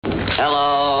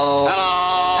Hello.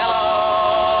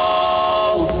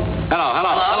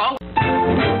 Hello.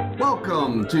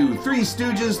 Welcome to Three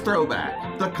Stooges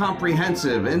Throwback, the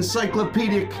comprehensive,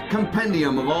 encyclopedic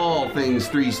compendium of all things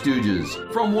Three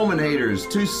Stooges. From woman haters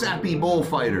to sappy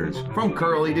bullfighters, from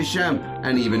Curly to Shemp,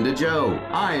 and even to Joe.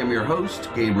 I am your host,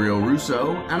 Gabriel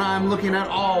Russo, and I'm looking at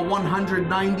all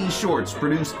 190 shorts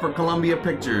produced for Columbia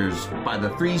Pictures by the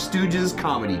Three Stooges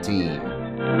comedy team.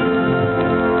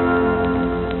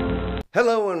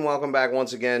 Hello and welcome back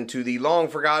once again to the long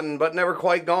forgotten but never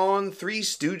quite gone Three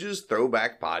Stooges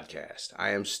Throwback Podcast.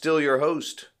 I am still your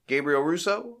host, Gabriel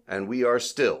Russo, and we are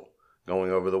still going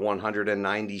over the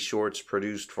 190 shorts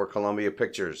produced for Columbia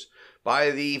Pictures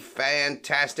by the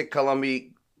fantastic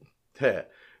the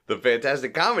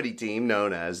fantastic comedy team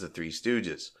known as the Three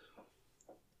Stooges.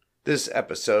 This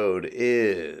episode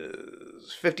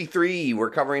is 53.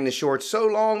 We're covering the short So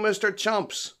Long, Mr.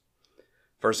 Chumps.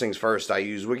 First things first, I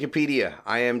use Wikipedia,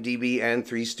 IMDb, and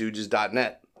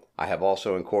threestooges.net. I have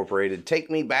also incorporated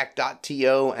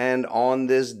takemeback.to and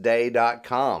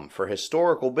onthisday.com for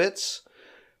historical bits,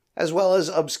 as well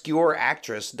as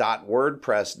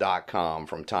obscureactress.wordpress.com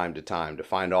from time to time to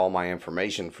find all my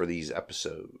information for these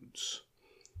episodes.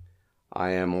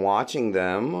 I am watching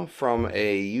them from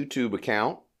a YouTube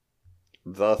account,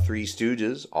 The Three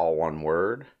Stooges, all one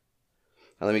word.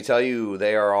 And let me tell you,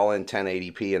 they are all in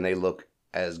 1080p and they look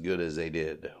as good as they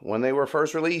did when they were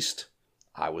first released.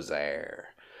 I was there.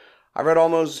 I read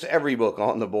almost every book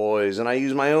on the boys, and I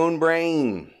use my own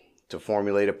brain to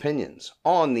formulate opinions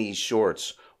on these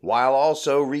shorts while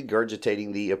also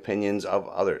regurgitating the opinions of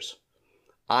others.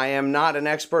 I am not an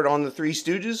expert on the Three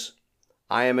Stooges.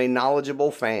 I am a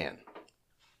knowledgeable fan.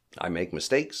 I make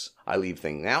mistakes. I leave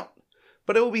things out.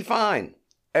 But it will be fine.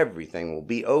 Everything will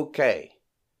be okay.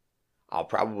 I'll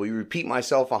probably repeat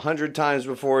myself 100 times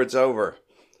before it's over.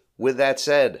 With that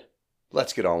said,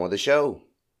 let's get on with the show.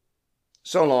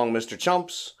 So Long, Mr.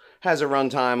 Chumps has a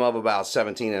runtime of about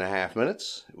 17 and a half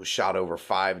minutes. It was shot over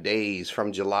 5 days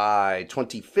from July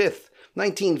 25th,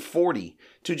 1940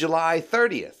 to July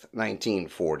 30th,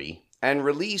 1940, and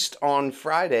released on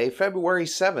Friday, February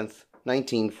 7th,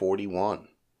 1941.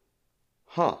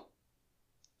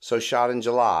 So shot in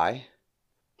July,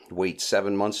 wait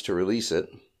 7 months to release it.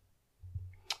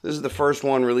 This is the first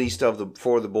one released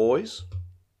for the boys.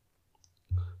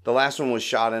 The last one was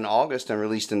shot in August and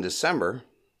released in December,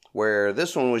 where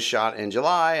this one was shot in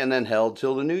July and then held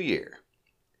till the new year.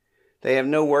 They have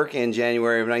no work in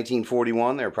January of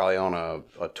 1941. They're probably on a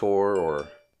tour or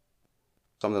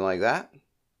something like that.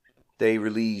 They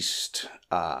released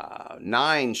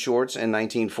 9 shorts in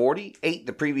 1940, 8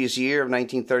 the previous year of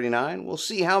 1939. We'll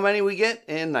see how many we get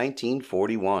in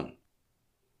 1941.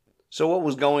 So what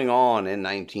was going on in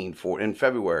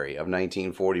February of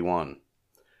 1941?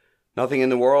 Nothing in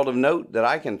the world of note that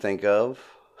I can think of.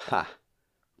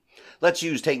 Let's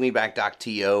use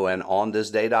takemeback.to and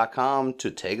onthisday.com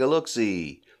to take a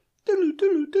look-see.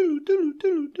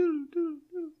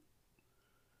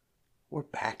 We're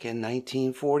back in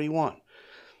 1941.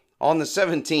 On the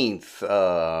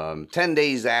 17th, 10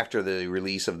 days after the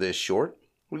release of this short,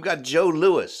 we've got Joe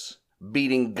Louis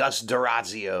beating Gus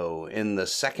D'Orazio in the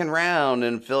second round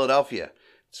in Philadelphia.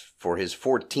 It's for his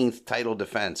 14th title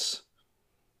defense.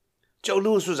 Joe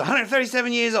Louis was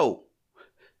 137 years old.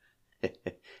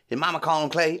 Did Mama call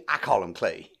him Clay? I call him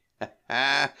Clay.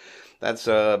 That's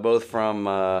both from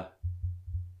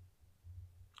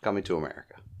Coming to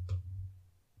America.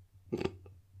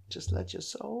 Just let your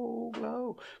soul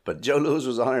glow. But Joe Louis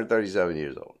was 137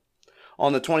 years old.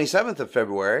 On the 27th of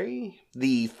February,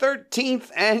 the 13th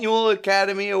Annual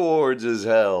Academy Awards is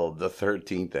held. The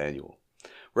 13th Annual.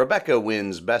 Rebecca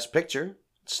wins Best Picture,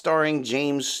 starring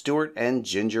James Stewart and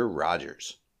Ginger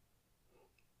Rogers.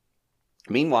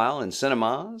 Meanwhile, in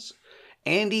cinemas,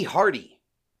 Andy Hardy,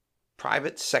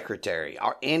 Private Secretary.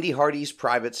 Andy Hardy's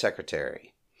Private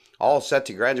Secretary. All set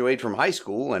to graduate from high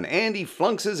school, and Andy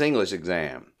flunks his English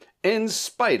exam, in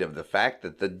spite of the fact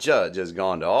that the judge has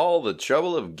gone to all the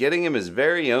trouble of getting him his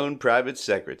very own private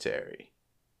secretary.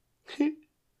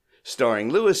 Starring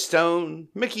Louis Stone,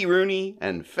 Mickey Rooney,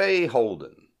 and Faye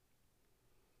Holden.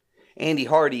 Andy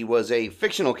Hardy was a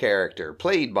fictional character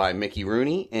played by Mickey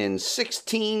Rooney in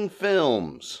 16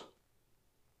 films.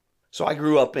 So I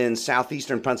grew up in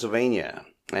southeastern Pennsylvania,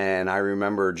 and I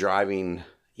remember driving,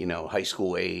 high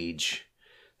school age,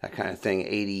 that kind of thing,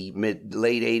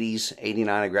 late 80s,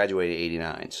 89, I graduated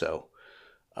 89, so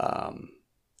I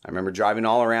remember driving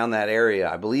all around that area.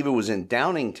 I believe it was in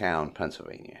Downingtown,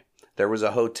 Pennsylvania. There was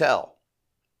a hotel,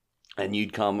 and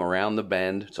you'd come around the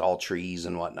bend. It's all trees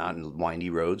and whatnot and windy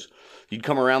roads. You'd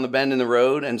come around the bend in the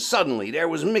road, and suddenly there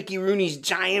was Mickey Rooney's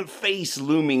giant face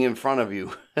looming in front of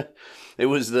you. It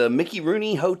was the Mickey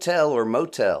Rooney Hotel or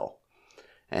Motel,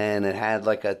 and it had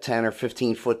like a 10 or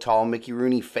 15 foot tall Mickey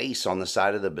Rooney face on the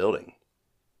side of the building.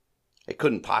 It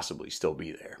couldn't possibly still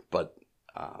be there, but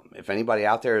if anybody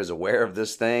out there is aware of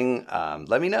this thing,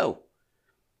 let me know.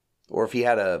 Or if he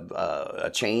had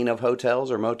a chain of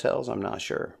hotels or motels, I'm not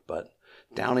sure. But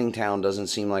Downingtown doesn't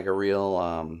seem like a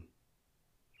real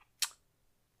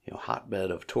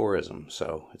hotbed of tourism,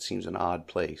 so it seems an odd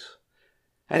place.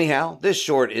 Anyhow, this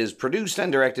short is produced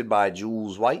and directed by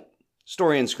Jules White.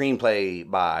 Story and screenplay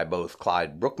by both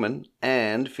Clyde Brookman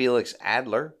and Felix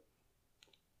Adler.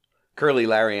 Curly,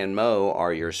 Larry, and Moe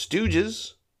are your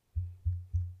Stooges.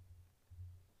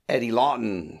 Eddie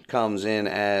Lawton comes in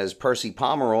as Percy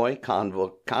Pomeroy,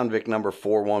 convict number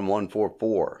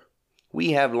 41144.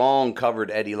 We have long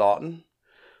covered Eddie Lawton,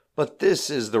 but this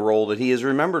is the role that he is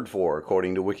remembered for,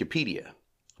 according to Wikipedia.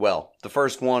 Well, the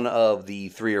first one of the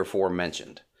 3 or 4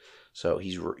 mentioned. So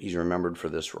he's remembered for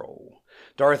this role.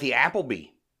 Dorothy Appleby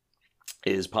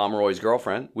is Pomeroy's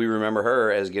girlfriend. We remember her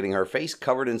as getting her face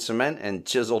covered in cement and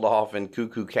chiseled off in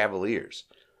Cuckoo Cavaliers.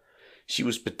 She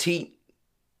was petite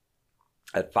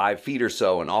at 5 feet or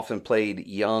so and often played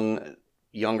younger,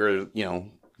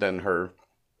 than her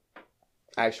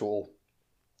actual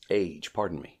age.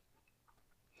 Pardon me.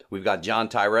 We've got John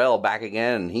Tyrell back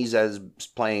again. He's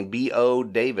playing B.O.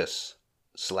 Davis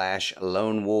 /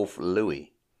 Lone Wolf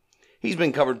Louie. He's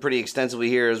been covered pretty extensively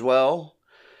here as well.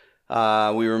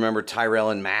 We remember Tyrell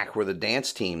and Mac were the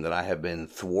dance team that I have been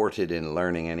thwarted in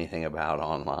learning anything about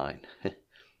online.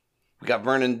 We got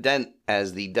Vernon Dent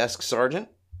as the desk sergeant.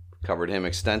 Covered him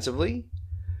extensively.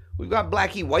 We've got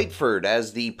Blackie Whiteford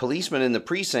as the policeman in the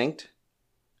precinct.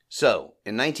 So,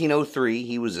 in 1903,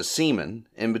 he was a seaman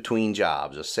in between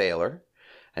jobs, a sailor,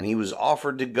 and he was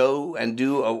offered to go and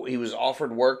he was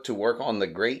offered work to work on The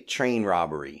Great Train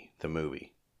Robbery, the movie.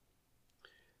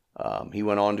 He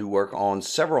went on to work on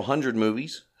several hundred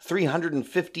movies,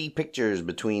 350 pictures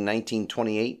between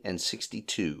 1928 and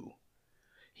 62.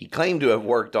 He claimed to have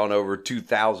worked on over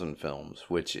 2,000 films,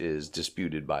 which is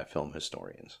disputed by film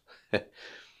historians.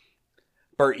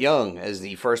 Burt Young as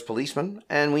the first policeman,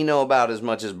 and we know about as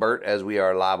much as Burt as we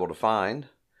are liable to find.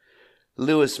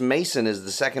 Lewis Mason is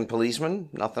the second policeman,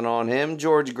 nothing on him.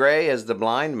 George Gray as the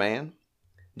blind man.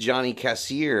 Johnny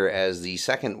Cassier as the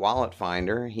second wallet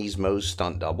finder. He's Moe's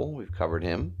stunt double. We've covered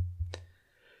him.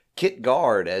 Kit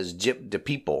Gard as Jip de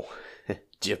People.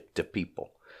 Jip de People.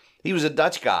 He was a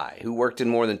Dutch guy who worked in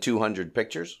more than 200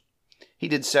 pictures. He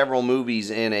did several movies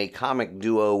in a comic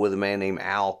duo with a man named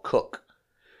Al Cook.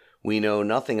 We know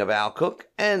nothing of Al Cook,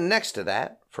 and next to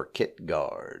that, for Kit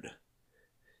Gard.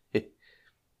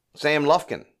 Sam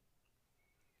Lufkin,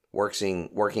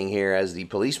 working here as the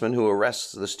policeman who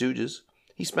arrests the Stooges.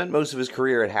 He spent most of his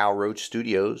career at Hal Roach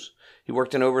Studios. He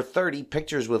worked in over 30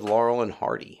 pictures with Laurel and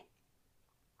Hardy.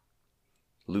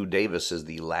 Lou Davis is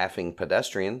the laughing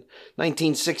pedestrian.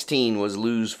 1916 was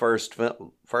Lou's first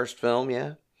film,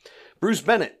 yeah. Bruce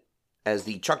Bennett as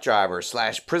the truck driver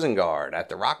 / prison guard at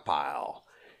the Rock Pile,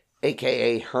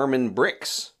 a.k.a. Herman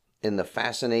Bricks, in the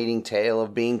fascinating tale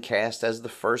of being cast as the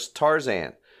first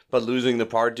Tarzan, but losing the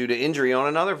part due to injury on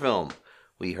another film.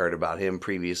 We heard about him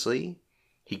previously.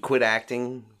 He quit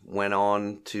acting, went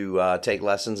on to take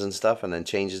lessons and stuff, and then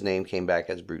changed his name, came back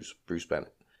as Bruce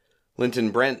Bennett.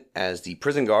 Linton Brent as the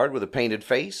prison guard with a painted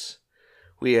face.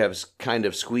 We have kind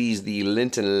of squeezed the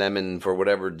Linton lemon for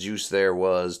whatever juice there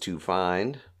was to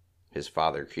find. His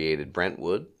father created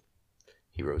Brentwood.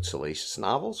 He wrote salacious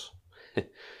novels.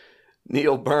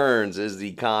 Neil Burns is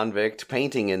the convict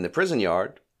painting in the prison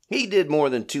yard. He did more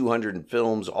than 200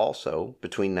 films also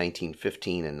between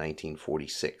 1915 and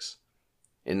 1946.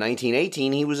 In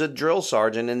 1918, he was a drill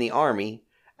sergeant in the Army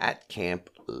at Camp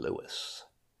Lewis.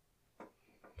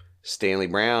 Stanley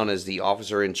Brown is the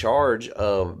officer in charge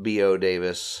of B.O.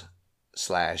 Davis /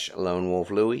 Lone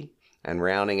Wolf Louie. And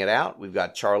rounding it out, we've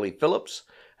got Charlie Phillips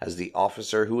as the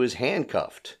officer who is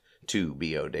handcuffed to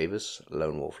B.O. Davis /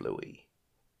 Lone Wolf Louie.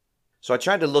 So I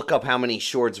tried to look up how many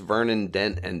shorts Vernon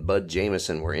Dent and Bud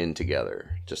Jameson were in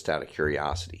together, just out of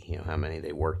curiosity, how many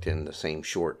they worked in the same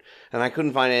short. And I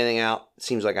couldn't find anything out. It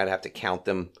seems like I'd have to count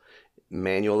them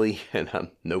manually, and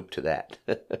I'm nope to that.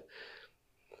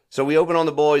 So we open on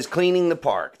the boys cleaning the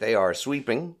park. They are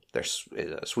sweeping. They're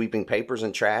sweeping papers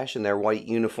and trash in their white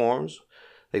uniforms.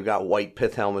 They've got white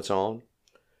pith helmets on.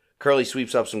 Curly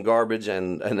sweeps up some garbage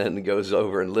and then goes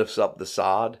over and lifts up the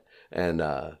sod and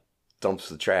dumps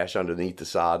the trash underneath the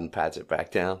sod and pats it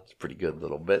back down. It's a pretty good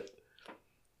little bit.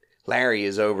 Larry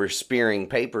is over spearing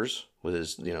papers with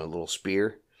his, little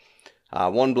spear.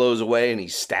 One blows away and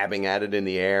he's stabbing at it in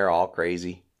the air, all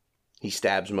crazy. He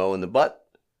stabs Mo in the butt.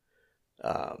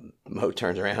 Mo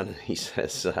turns around and he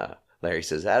says, Larry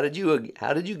says, how did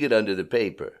you get under the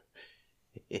paper?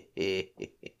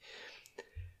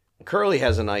 Curly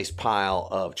has a nice pile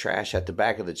of trash at the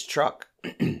back of its truck.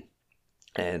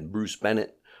 And Bruce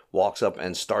Bennett walks up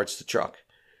and starts the truck.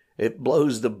 It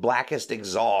blows the blackest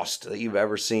exhaust that you've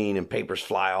ever seen, and papers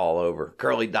fly all over.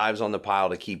 Curly dives on the pile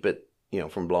to keep it,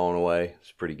 from blowing away.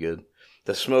 It's pretty good.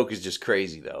 The smoke is just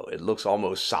crazy, though. It looks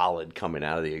almost solid coming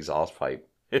out of the exhaust pipe.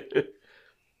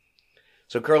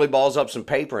 So Curly balls up some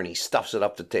paper, and he stuffs it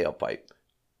up the tailpipe.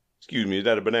 Excuse me, is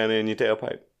that a banana in your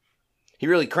tailpipe? He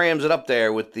really crams it up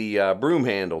there with the broom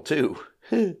handle, too.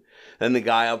 Then the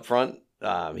guy up front,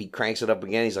 he cranks it up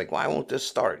again. He's like, why won't this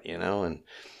start, And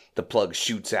the plug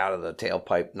shoots out of the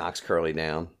tailpipe, knocks Curly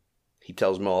down. He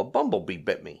tells Mo, a bumblebee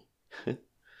bit me.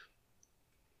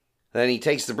 Then he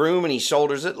takes the broom and he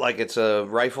shoulders it like it's a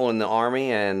rifle in the army.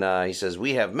 And he says,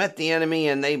 we have met the enemy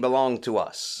and they belong to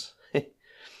us.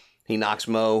 He knocks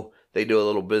Mo. They do a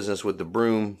little business with the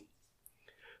broom.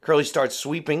 Curly starts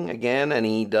sweeping again, and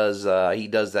he does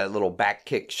that little back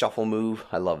kick shuffle move.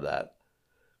 I love that.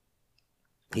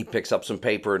 He picks up some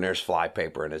paper, and there's fly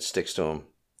paper, and it sticks to him.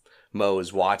 Mo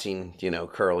is watching,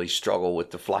 Curly struggle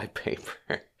with the fly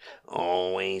paper.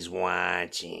 Always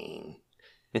watching.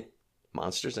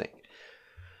 Monsters, Inc.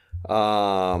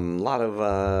 A lot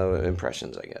of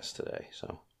impressions, I guess, today.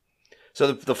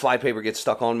 So the fly paper gets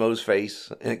stuck on Mo's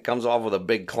face, and it comes off with a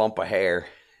big clump of hair.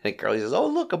 And Curly says, oh,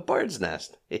 look, a bird's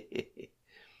nest.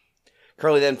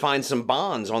 Curly then finds some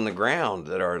bonds on the ground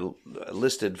that are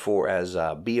listed for as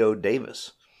B.O.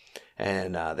 Davis.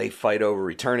 And they fight over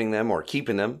returning them or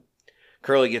keeping them.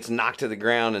 Curly gets knocked to the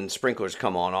ground and sprinklers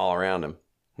come on all around him.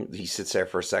 He sits there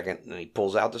for a second and he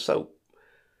pulls out the soap.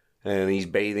 And he's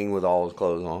bathing with all his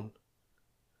clothes on.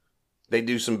 They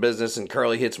do some business and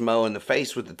Curly hits Mo in the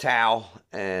face with the towel.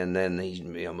 And then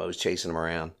Mo's chasing him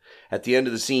around. At the end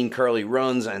of the scene, Curly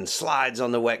runs and slides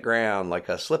on the wet ground like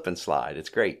a slip and slide. It's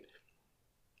great.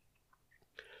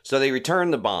 So they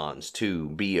return the bonds to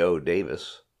B.O.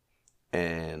 Davis,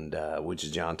 and which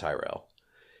is John Tyrell.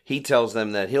 He tells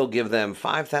them that he'll give them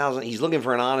 $5,000. He's looking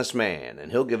for an honest man,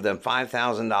 and he'll give them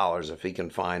 $5,000 if he can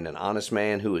find an honest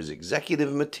man who is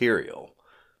executive material.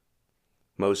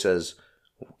 Mo says,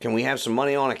 can we have some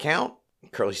money on account?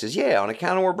 Curly says, yeah, on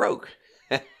account or we're broke.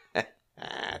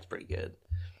 That's pretty good.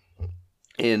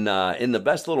 In the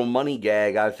best little money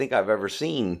gag I think I've ever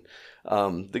seen,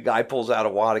 the guy pulls out a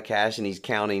wad of cash and he's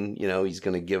counting. He's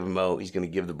going to give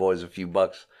the boys a few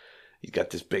bucks. He's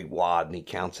got this big wad and he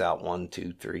counts out 1,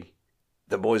 2, 3.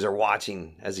 The boys are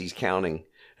watching as he's counting,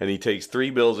 and he takes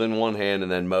 3 bills in one hand,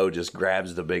 and then Mo just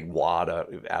grabs the big wad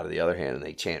out of the other hand, and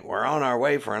they chant, "We're on our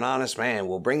way for an honest man.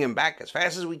 We'll bring him back as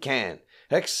fast as we can.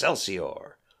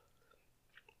 Excelsior!"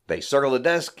 They circle the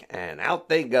desk, and out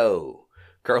they go.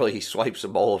 Curly swipes a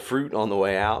bowl of fruit on the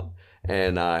way out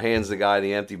and hands the guy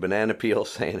the empty banana peel,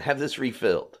 saying, "Have this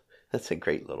refilled." That's a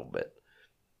great little bit.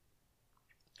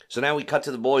 So now we cut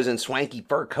to the boys in swanky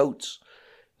fur coats.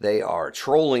 They are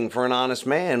trolling for an honest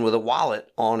man with a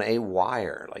wallet on a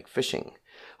wire, like fishing.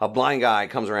 A blind guy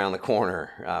comes around the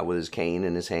corner with his cane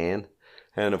in his hand.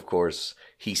 And, of course,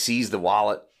 he sees the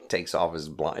wallet, takes off his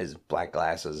black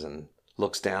glasses, and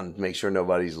looks down to make sure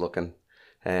nobody's looking.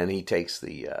 And he takes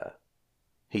the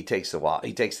wallet.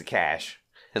 He takes the cash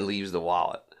and leaves the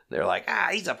wallet. They're like,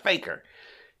 he's a faker.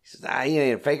 He says, he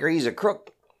ain't a faker, he's a crook.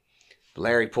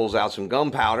 Larry pulls out some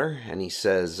gunpowder and he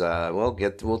says,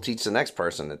 we'll teach the next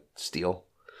person to steal.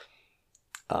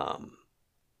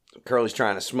 Curly's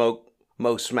trying to smoke.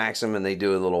 Mo smacks him and they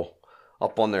do a little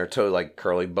up on their toe, like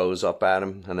Curly bows up at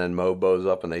him, and then Mo bows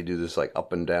up, and they do this like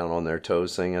up and down on their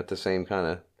toes thing at the same kind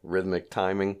of rhythmic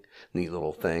timing. Neat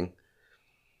little thing.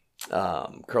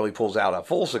 Curly pulls out a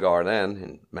full cigar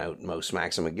then, and Mo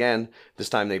smacks him again. This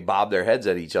time they bob their heads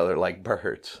at each other like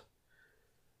birds.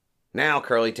 Now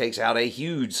Curly takes out a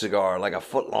huge cigar, like a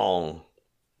foot long.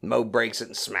 Mo breaks it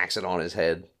and smacks it on his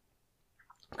head.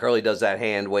 Curly does that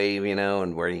hand wave,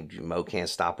 and where Mo can't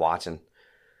stop watching.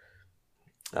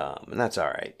 And that's all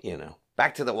right,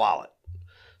 Back to the wallet.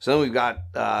 So then we've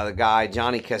got the guy,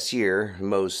 Johnny Cassier,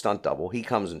 Mo's stunt double. He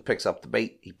comes and picks up the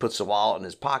bait. He puts the wallet in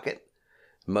his pocket.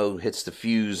 Mo hits the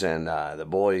fuse, and the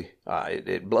boy,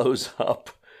 it blows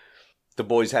up. The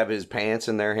boys have his pants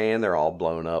in their hand. They're all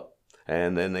blown up.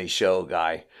 And then they show a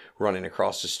guy running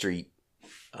across the street,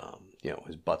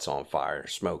 his butt's on fire,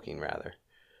 smoking rather.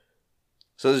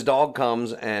 So this dog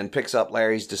comes and picks up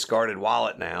Larry's discarded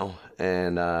wallet now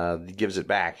and gives it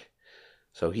back.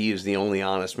 So he is the only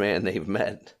honest man they've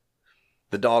met.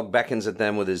 The dog beckons at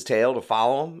them with his tail to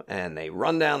follow him, and they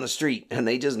run down the street, and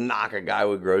they just knock a guy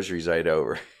with groceries right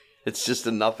over. It's just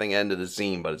a nothing end to the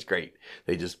scene, but it's great.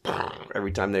 They just,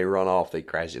 every time they run off, they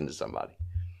crash into somebody.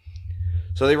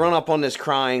 So they run up on this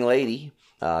crying lady,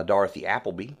 Dorothy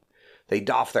Appleby. They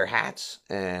doff their hats,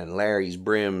 and Larry's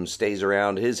brim stays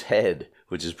around his head,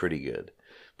 which is pretty good.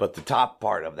 But the top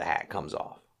part of the hat comes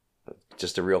off.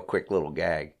 Just a real quick little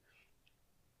gag.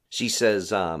 She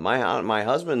says, my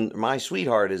husband, my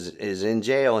sweetheart is in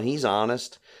jail, and he's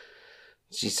honest.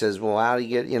 She says, well, how do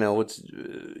you get,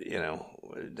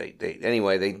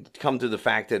 anyway, they come to the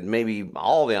fact that maybe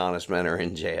all the honest men are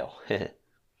in jail.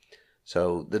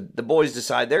 So the boys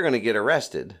decide they're going to get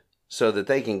arrested so that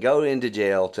they can go into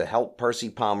jail to help Percy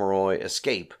Pomeroy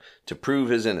escape to prove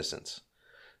his innocence.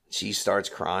 She starts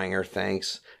crying her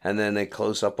thanks, and then they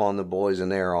close up on the boys,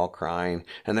 and they're all crying,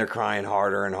 and they're crying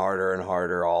harder and harder and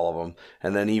harder, all of them.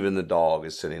 And then even the dog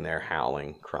is sitting there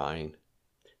howling, crying.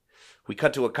 We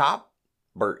cut to a cop,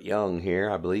 Burt Young here,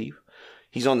 I believe.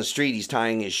 He's on the street. He's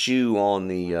tying his shoe on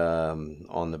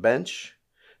the bench.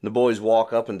 And the boys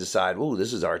walk up and decide, ooh,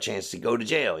 this is our chance to go to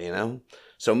jail, you know.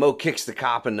 So Mo kicks the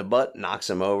cop in the butt, knocks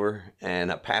him over,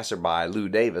 and a passerby, Lou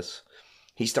Davis,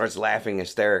 he starts laughing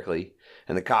hysterically.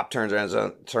 And the cop turns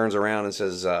around and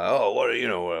says, oh, what are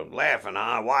you, laughing,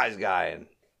 huh? Wise guy. And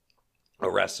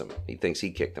arrests him. He thinks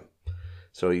he kicked him.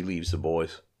 So he leaves the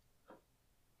boys.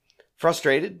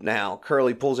 Frustrated, now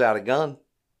Curly pulls out a gun.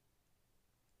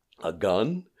 A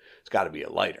gun? It's got to be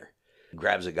a lighter. He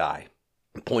grabs a guy,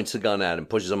 points the gun at him,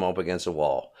 pushes him up against a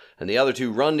wall. And the other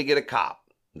two run to get a cop.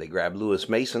 They grab Lewis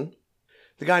Mason.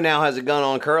 The guy now has a gun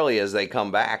on Curly as they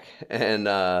come back. And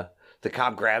the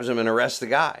cop grabs him and arrests the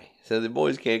guy. So the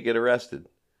boys can't get arrested.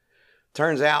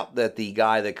 Turns out that the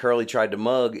guy that Curly tried to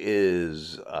mug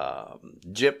is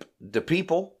Gyp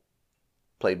DePeople,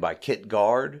 played by Kit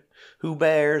Gard, who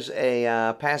bears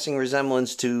a passing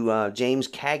resemblance to James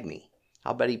Cagney.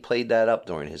 I'll bet he played that up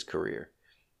during his career.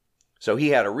 So he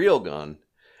had a real gun,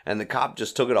 and the cop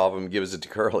just took it off him and gives it to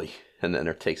Curly, and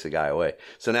then takes the guy away.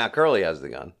 So now Curly has the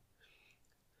gun.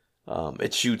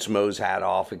 It shoots Moe's hat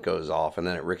off, it goes off, and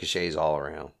then it ricochets all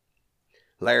around.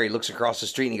 Larry looks across the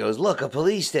street and he goes, look, a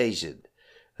police station.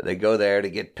 They go there to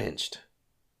get pinched.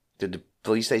 Did the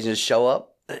police station just show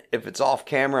up? If it's off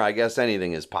camera, I guess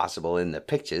anything is possible in the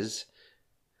pictures.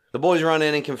 The boys run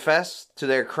in and confess to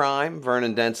their crime.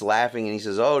 Vernon Dent's laughing and he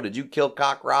says, oh, did you kill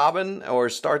Cock Robin or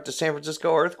start the San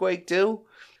Francisco earthquake too?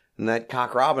 And that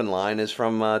Cock Robin line is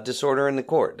from Disorder in the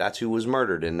Court. That's who was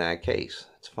murdered in that case.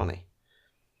 It's funny.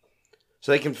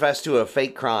 So they confess to a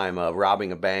fake crime of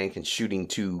robbing a bank and shooting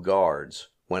 2 guards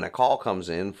when a call comes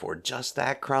in for just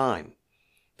that crime.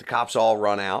 The cops all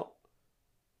run out.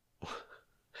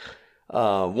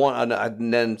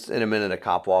 And then in a minute a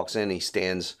cop walks in. He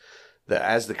stands.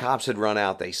 As the cops had run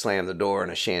out, they slam the door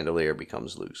and a chandelier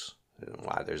becomes loose.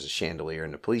 Why there's a chandelier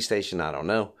in the police station, I don't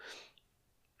know.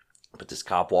 But this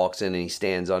cop walks in and he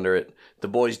stands under it. The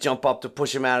boys jump up to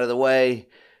push him out of the way.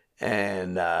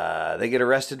 And they get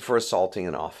arrested for assaulting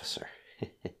an officer,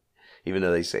 even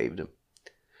though they saved him.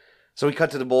 So we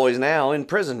cut to the boys now in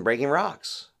prison breaking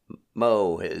rocks.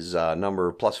 Mo is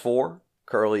number +4,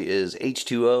 Curly is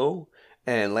H2O,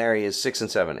 and Larry is 6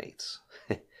 7/8.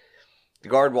 The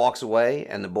guard walks away,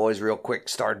 and the boys real quick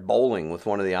start bowling with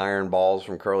one of the iron balls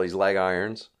from Curly's leg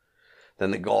irons. Then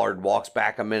the guard walks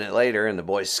back a minute later, and the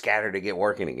boys scatter to get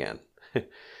working again.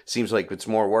 Seems like it's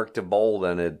more work to bowl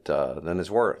than it's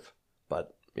worth.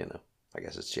 But, I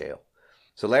guess it's jail.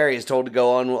 So Larry is told to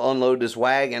go unload this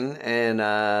wagon,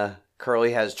 and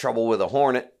Curly has trouble with a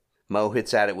hornet. Mo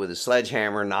hits at it with a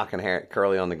sledgehammer, knocking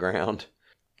Curly on the ground.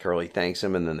 Curly thanks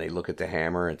him, and then they look at the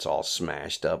hammer. It's all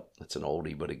smashed up. It's an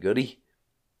oldie but a goodie.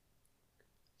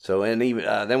 So, and even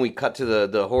then we cut to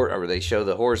the horse, or they show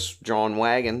the horse-drawn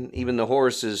wagon. Even the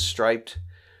horse is striped,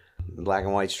 black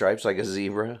and white stripes like a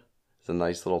zebra. It's a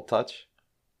nice little touch.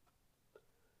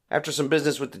 After some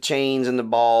business with the chains and the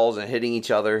balls and hitting each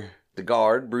other, the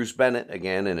guard, Bruce Bennett,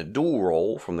 again in a dual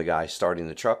role from the guy starting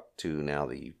the truck to now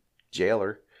the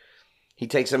jailer, he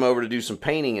takes him over to do some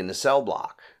painting in the cell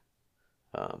block.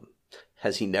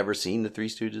 Has he never seen the Three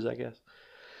Stooges, I guess?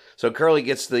 So Curly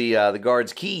gets the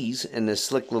guard's keys in this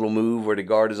slick little move where the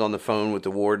guard is on the phone with the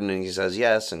warden and he says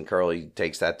yes, and Curly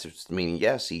takes that to meaning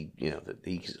yes, that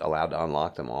he's allowed to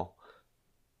unlock them all.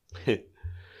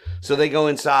 So they go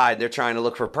inside. They're trying to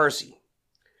look for Percy.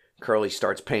 Curly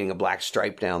starts painting a black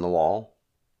stripe down the wall.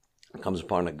 Comes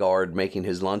upon a guard making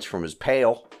his lunch from his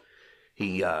pail.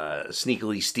 He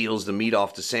sneakily steals the meat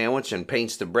off the sandwich and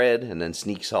paints the bread and then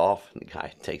sneaks off. And the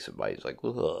guy takes a bite. He's like,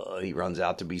 ugh. He runs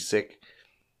out to be sick.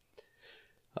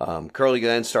 Curly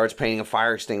then starts painting a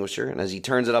fire extinguisher, and as he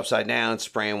turns it upside down, it's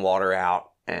spraying water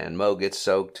out, and Mo gets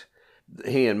soaked.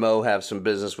 He and Mo have some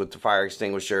business with the fire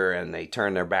extinguisher, and they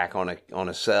turn their back on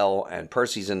a cell, and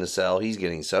Percy's in the cell. He's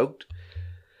getting soaked.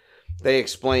 They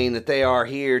explain that they are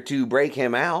here to break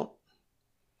him out.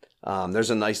 There's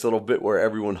a nice little bit where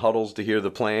everyone huddles to hear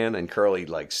the plan, and Curly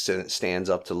stands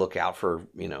up to look out for,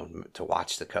 to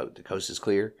watch the coast is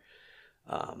clear.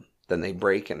 Then they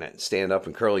break and stand up,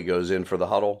 and Curly goes in for the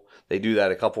huddle. They do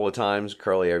that a couple of times.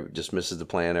 Curly just misses the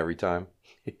plan every time.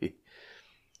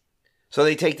 So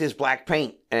they take this black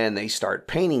paint and they start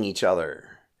painting each other.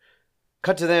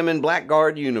 Cut to them in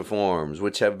blackguard uniforms,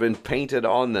 which have been painted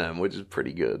on them, which is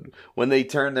pretty good. When they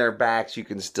turn their backs, you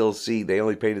can still see, they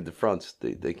only painted the fronts.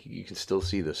 You can still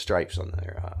see the stripes on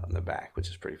the back, which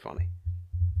is pretty funny.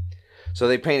 So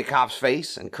they paint a cop's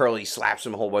face, and Curly slaps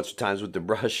him a whole bunch of times with the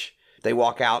brush. They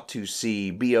walk out to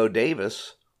see B.O.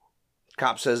 Davis.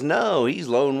 Cop says, no, he's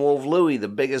Lone Wolf Louie, the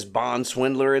biggest bond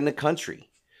swindler in the country.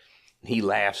 He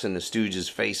laughs in the Stooges'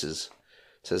 faces.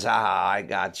 Says, I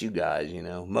got you guys,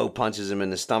 Mo punches him in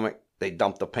the stomach. They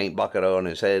dump the paint bucket on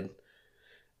his head.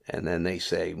 And then they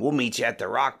say, we'll meet you at the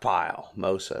rock pile,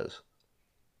 Mo says.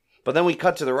 But then we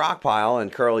cut to the rock pile,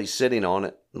 and Curly's sitting on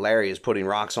it. Larry is putting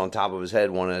rocks on top of his head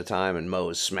one at a time, and Mo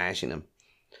is smashing him.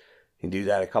 He do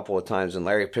that a couple of times, and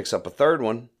Larry picks up a third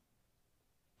one.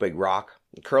 Big rock.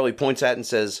 And Curly points at it and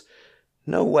says,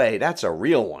 no way, that's a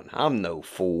real one. I'm no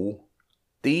fool.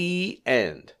 The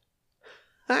end.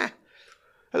 Ha!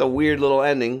 That's a weird little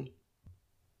ending.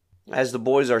 As the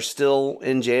boys are still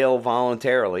in jail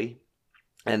voluntarily,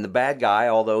 and the bad guy,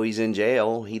 although he's in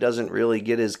jail, he doesn't really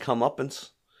get his comeuppance.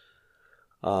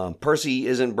 Percy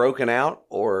isn't broken out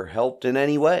or helped in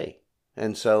any way.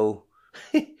 And so,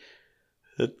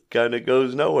 it kind of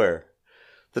goes nowhere.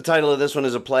 The title of this one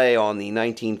is a play on the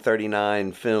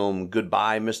 1939 film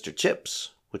Goodbye, Mr.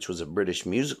 Chips, which was a British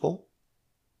musical.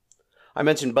 I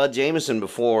mentioned Bud Jameson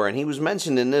before, and he was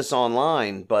mentioned in this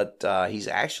online, but he's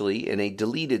actually in a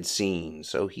deleted scene,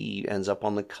 so he ends up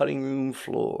on the cutting room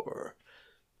floor.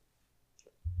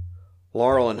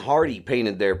 Laurel and Hardy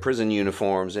painted their prison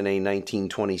uniforms in a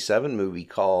 1927 movie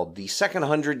called The Second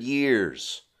 100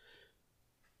 Years.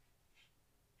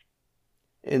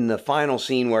 In the final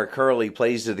scene where Curly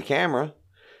plays to the camera,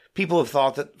 people have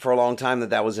thought that for a long time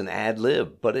that was an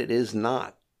ad-lib, but it is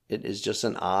not. It is just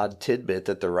an odd tidbit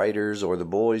that the writers or the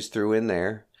boys threw in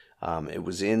there. It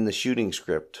was in the shooting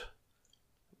script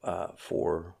so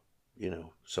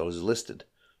it was listed.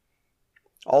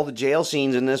 All the jail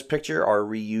scenes in this picture are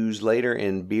reused later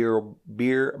in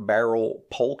Beer Barrel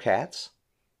Polecats.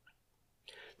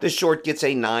 This short gets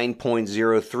a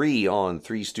 9.03 on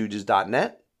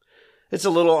threestooges.net. It's a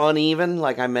little uneven.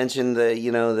 Like I mentioned,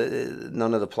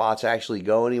 none of the plots actually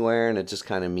go anywhere, and it just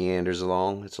kind of meanders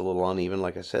along. It's a little uneven,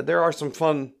 like I said. There are some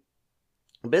fun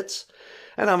bits,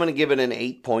 and I'm going to give it an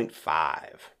 8.5.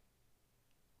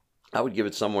 I would give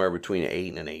it somewhere between an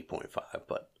 8 and an 8.5,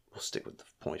 but we'll stick with the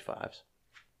 0.5s.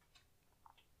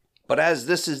 But as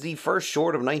this is the first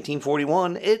short of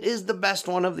 1941, it is the best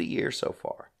one of the year so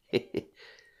far.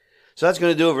 So that's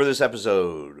going to do it for this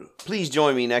episode. Please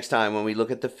join me next time when we look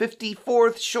at the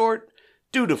 54th short,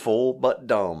 Dutiful But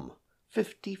Dumb.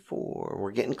 54.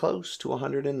 We're getting close to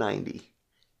 190.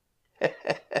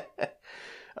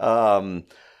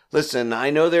 Listen, I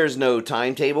know there's no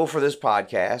timetable for this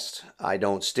podcast. I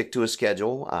don't stick to a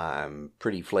schedule. I'm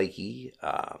pretty flaky.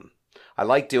 I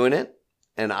like doing it,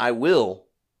 and I will,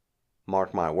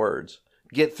 mark my words,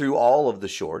 get through all of the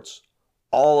shorts,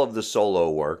 all of the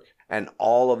solo work, and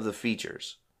all of the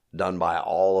features done by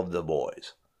all of the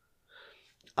boys.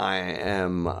 I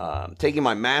am taking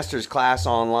my master's class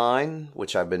online,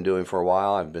 which I've been doing for a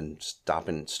while. I've been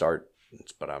stopping and start,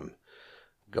 but I'm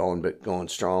going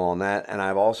strong on that. And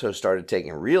I've also started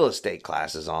taking real estate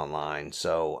classes online,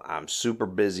 so I'm super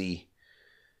busy,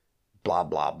 blah,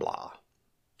 blah, blah.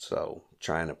 So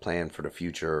trying to plan for the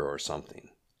future or something.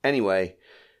 Anyway,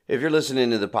 if you're listening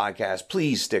to the podcast,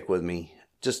 please stick with me.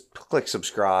 Just click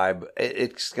subscribe.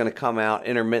 It's going to come out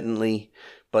intermittently,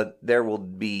 but there will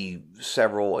be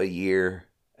several a year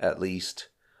at least.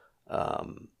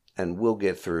 And we'll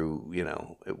get through,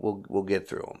 we'll get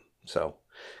through them. So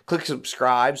click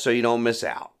subscribe so you don't miss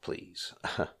out, please.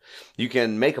 You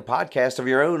can make a podcast of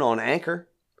your own on Anchor.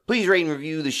 Please rate and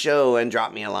review the show and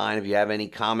drop me a line if you have any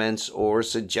comments or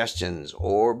suggestions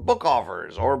or book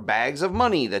offers or bags of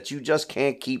money that you just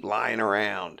can't keep lying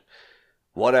around.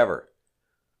 Whatever.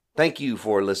 Thank you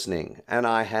for listening, and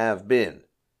I have been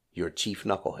your Chief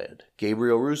Knucklehead,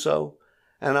 Gabriel Russo,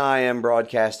 and I am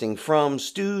broadcasting from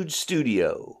Stooge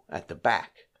Studio at the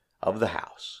back of the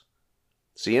house.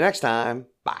 See you next time.